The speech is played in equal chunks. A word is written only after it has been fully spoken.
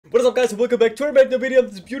What is up, guys, and welcome back to another video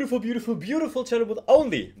of this beautiful channel with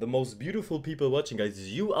only the most beautiful people watching,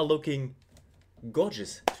 guys. You are looking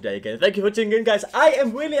gorgeous today again. Thank you for tuning in, guys. I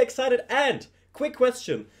am really excited. And quick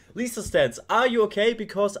question, Lisa Stans, are you okay?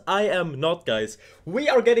 Because I am not, guys. We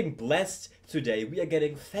are getting blessed today. We are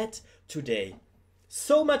getting fed today.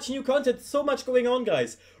 So much new content, so much going on,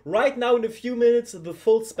 guys. Right now, in a few minutes, the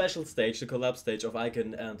full special stage, the collab stage of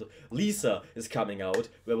Icon and Lisa is coming out,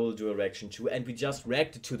 where we'll do a reaction to. And we just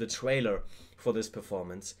reacted to the trailer for this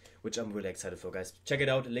performance, which I'm really excited for, guys. Check it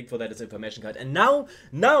out, the link for that is in the information card. And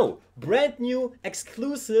now, brand new,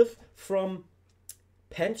 exclusive from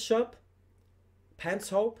Penshoppe.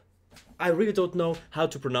 I really don't know how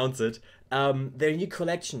to pronounce it. Their new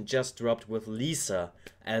collection just dropped with Lisa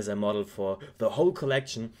as a model for the whole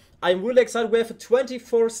collection. I'm really excited. We have a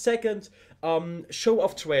 24-second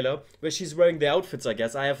show-off trailer where she's wearing the outfits, I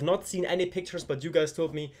guess. I have not seen any pictures, but you guys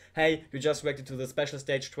told me, hey, you just reacted to the special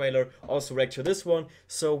stage trailer, also react to this one.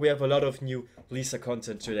 So we have a lot of new Lisa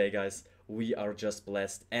content today, guys. We are just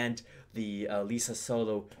blessed. And the Lisa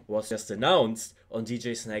solo was just announced on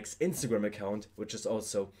DJ Snake's Instagram account, which is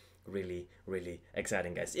also really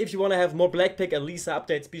exciting, guys. If you want to have more Blackpink and Lisa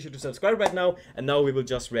updates, be sure to subscribe right now. And now we will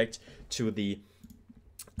just react to the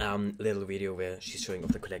little video where she's showing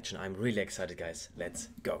off the collection. I'm really excited, guys. Let's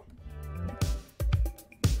go.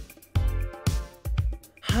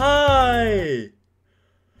 Hi!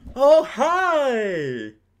 Oh,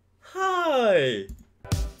 hi! Hi!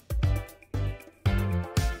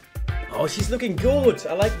 Oh, she's looking good.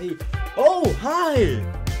 I like the... Oh, hi!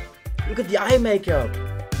 Look at the eye makeup.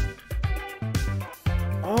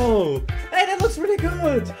 Oh, hey, that looks really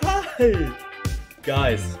good. Hi!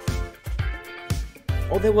 Guys.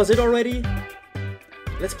 Oh, that was it already?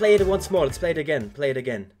 Let's play it once more. Let's play it again. Play it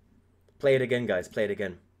again. Play it again, guys. Play it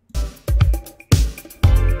again.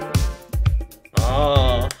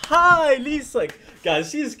 Ah, hi, Lisa.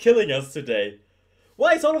 Guys, she's killing us today.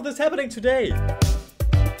 Why is all of this happening today?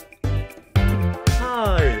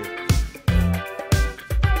 Hi.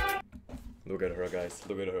 Look at her, guys.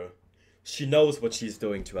 Look at her. She knows what she's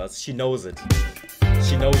doing to us. She knows it.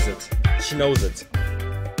 She knows it. She knows it.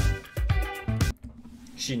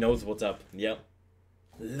 She knows what's up. Yep.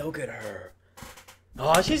 Look at her.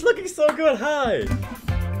 Oh, she's looking so good. Hi.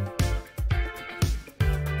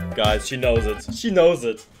 Guys, she knows it. She knows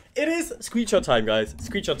it. It is screenshot time, guys.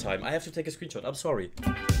 Screenshot time. I have to take a screenshot. I'm sorry.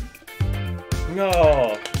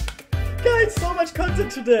 No. Guys, so much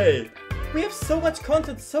content today. We have so much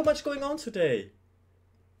content, so much going on today.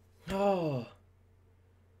 Oh.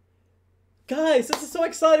 Guys, this is so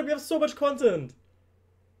exciting. We have so much content.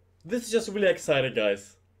 This is just really exciting,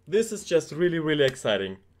 guys. This is just really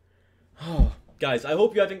exciting. Oh, guys, I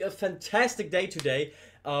hope you're having a fantastic day today.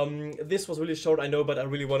 This was really short, I know, but I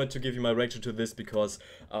really wanted to give you my reaction to this because,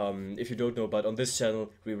 if you don't know, but on this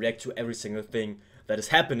channel, we react to every single thing that is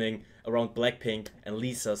happening around Blackpink and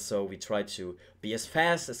Lisa, so we try to be as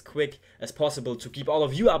fast, as quick as possible to keep all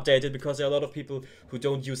of you updated, because there are a lot of people who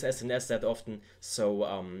don't use SNS that often, so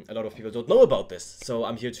a lot of people don't know about this, so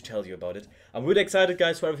I'm here to tell you about it. I'm really excited,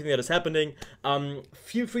 guys, for everything that is happening.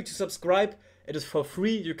 Feel free to subscribe. It is for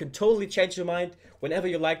free. You can totally change your mind whenever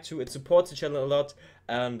you like to. It supports the channel a lot,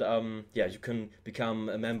 and yeah, you can become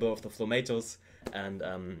a member of the Flo Matos. And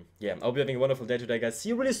yeah, I hope you're having a wonderful day today, guys. See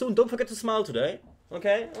you really soon. Don't forget to smile today.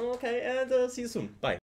 Okay, and see you soon. Bye.